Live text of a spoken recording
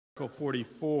Article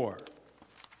 44.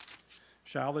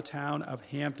 Shall the town of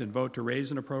Hampton vote to raise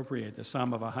and appropriate the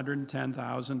sum of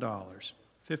 $110,000,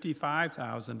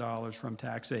 $55,000 from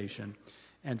taxation,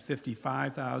 and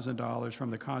 $55,000 from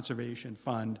the Conservation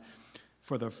Fund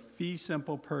for the fee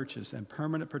simple purchase and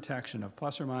permanent protection of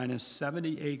plus or minus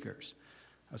 70 acres,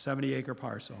 a 70-acre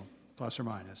parcel, plus or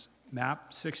minus,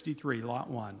 map 63,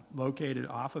 lot 1, located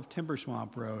off of Timber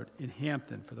Swamp Road in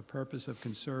Hampton for the purpose of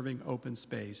conserving open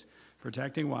space,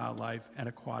 protecting wildlife and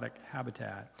aquatic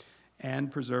habitat,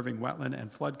 and preserving wetland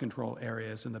and flood control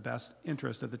areas in the best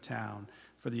interest of the town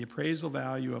for the appraisal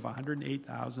value of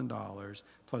 $108,000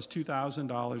 plus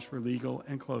 $2,000 for legal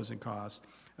and closing costs,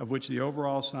 of which the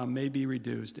overall sum may be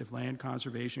reduced if land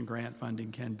conservation grant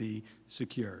funding can be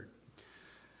secured.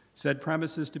 Said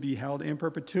premises to be held in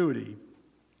perpetuity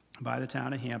by the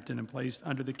town of Hampton and placed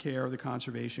under the care of the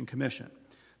Conservation Commission.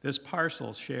 This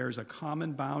parcel shares a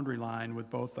common boundary line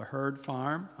with both the Hurd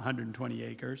Farm, 120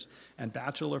 acres, and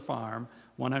Bachelor Farm,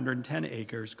 110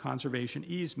 acres, conservation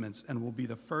easements, and will be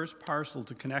the first parcel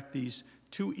to connect these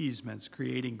two easements,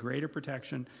 creating greater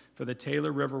protection for the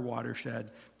Taylor River watershed.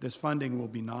 This funding will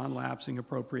be non-lapsing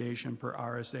appropriation per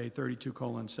RSA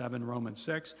 32:7 Roman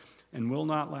 6, and will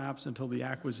not lapse until the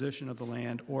acquisition of the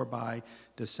land or by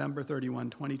December 31,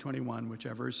 2021,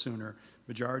 whichever is sooner.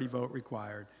 Majority vote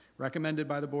required. Recommended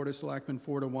by the Board of Selectmen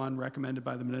 4-1, recommended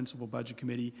by the Municipal Budget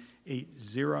Committee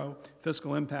 8-0.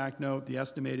 Fiscal impact note, the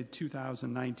estimated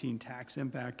 2019 tax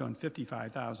impact on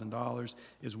 $55,000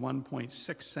 is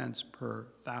 1.6 cents per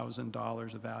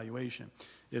 $1,000 evaluation.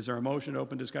 Is there a motion to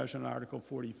open discussion on Article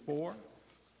 44?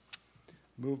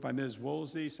 Moved by Ms.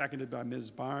 Woolsey, seconded by Ms.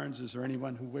 Barnes. Is there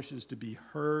anyone who wishes to be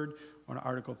heard on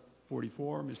Article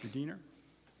 44? Mr. Diener?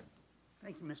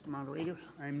 Thank you, Mr. Moderator.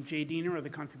 I'm Jay Diener of the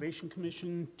Conservation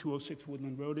Commission, 206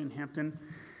 Woodland Road in Hampton.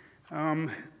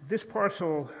 This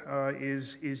parcel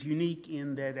is unique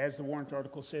in that, as the warrant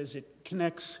article says, it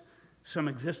connects some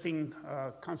existing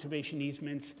conservation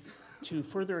easements to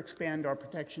further expand our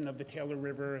protection of the Taylor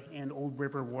River and Old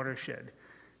River watershed.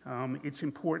 It's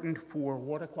important for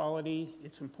water quality,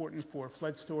 it's important for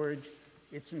flood storage,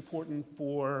 it's important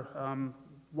for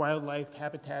wildlife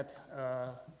habitat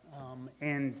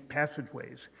and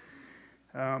passageways.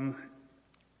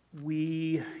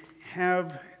 We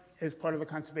have, as part of the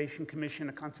Conservation Commission,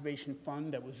 a conservation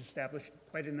fund that was established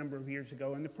quite a number of years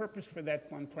ago, and the purpose for that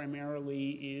fund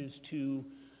primarily is to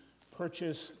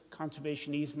purchase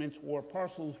conservation easements or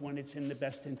parcels when it's in the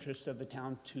best interest of the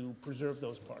town to preserve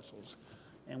those parcels.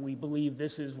 And we believe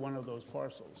this is one of those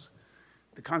parcels.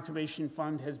 The Conservation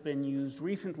Fund has been used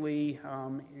recently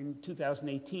in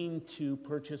 2018 to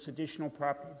purchase additional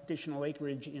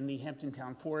acreage in the Hampton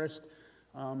Town Forest.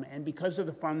 And because of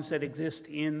the funds that exist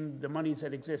the monies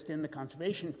that exist in the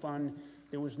Conservation Fund,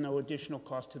 there was no additional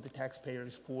cost to the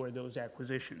taxpayers for those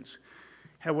acquisitions.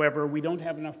 However, we don't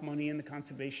have enough money in the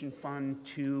Conservation Fund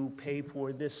to pay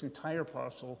for this entire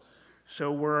parcel.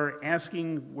 So we're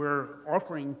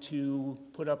offering to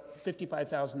put up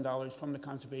 $55,000 from the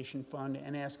Conservation Fund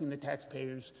and asking the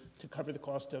taxpayers to cover the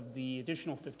cost of the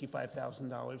additional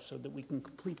 $55,000 so that we can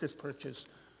complete this purchase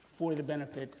for the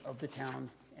benefit of the town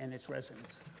and its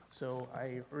residents. So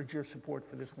I urge your support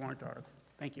for this warrant article.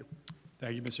 Thank you.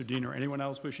 Thank you, Mr. Diener. Anyone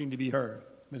else wishing to be heard?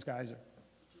 Ms. Geiser.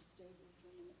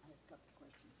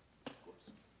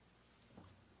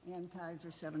 Ann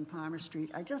Kaiser, 7 Palmer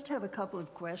Street. I just have a couple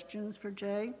of questions for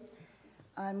Jay.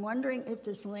 I'm wondering if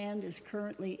this land is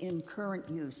currently in current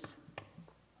use.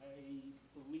 I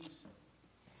believe so.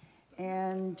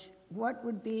 And what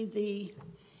would be the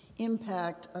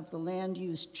impact of the land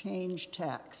use change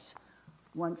tax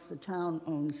once the town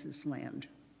owns this land?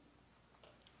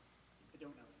 I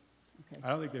don't know. Okay. I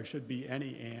don't think there should be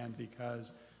any, Ann,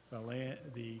 because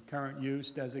the current use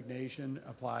designation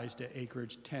applies to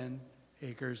acreage 10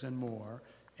 acres and more,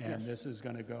 and Yes. This is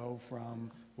going to go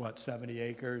from, 70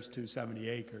 acres to 70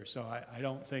 acres. So I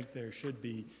don't think there should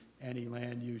be any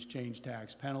land use change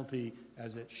tax penalty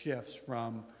as it shifts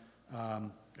from, I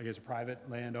guess, a private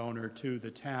landowner to the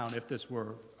town if this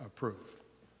were approved.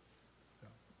 So.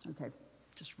 Okay,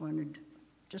 just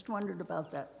wondered about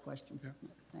that question. Yeah.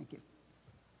 Thank you.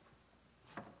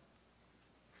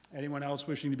 Anyone else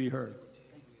wishing to be heard?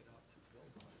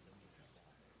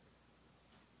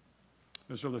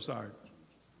 Mr. Lessard.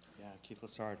 Yeah, Keith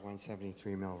Lessard,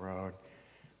 173 Mill Road.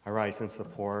 I rise in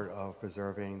support of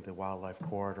preserving the wildlife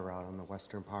corridor out on the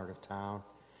western part of town.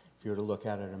 If you were to look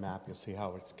at it on a map, you'll see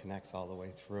how it connects all the way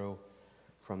through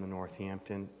from the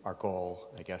Northampton. Our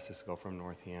goal, I guess, is to go from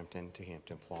Northampton to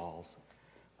Hampton Falls.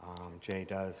 Jay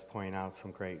does point out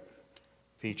some great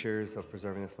features of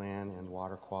preserving this land and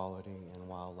water quality and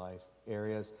wildlife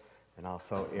areas. and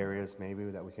also areas maybe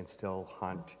that we can still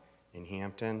hunt in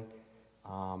Hampton,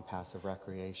 passive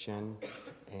recreation,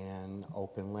 and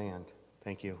open land.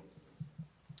 Thank you.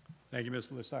 Thank you,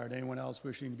 Mr. Lassard. Anyone else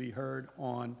wishing to be heard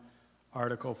on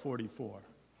Article 44?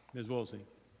 Ms. Woolsey.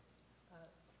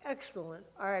 Excellent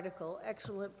article,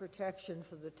 excellent protection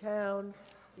for the town.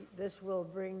 This will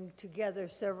bring together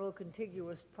several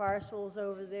contiguous parcels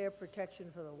over there,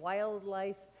 protection for the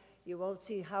wildlife. You won't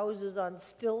see houses on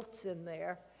stilts in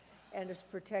there, and it's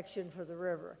protection for the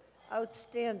river.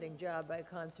 Outstanding job by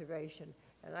conservation,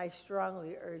 and I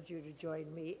strongly urge you to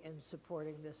join me in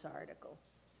supporting this article.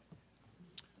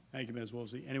 Thank you, Ms.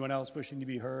 Woolsey. Anyone else wishing to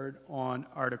be heard on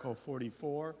Article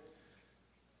 44?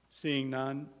 Seeing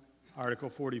none, Article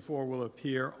 44 will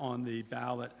appear on the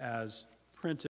ballot as printed.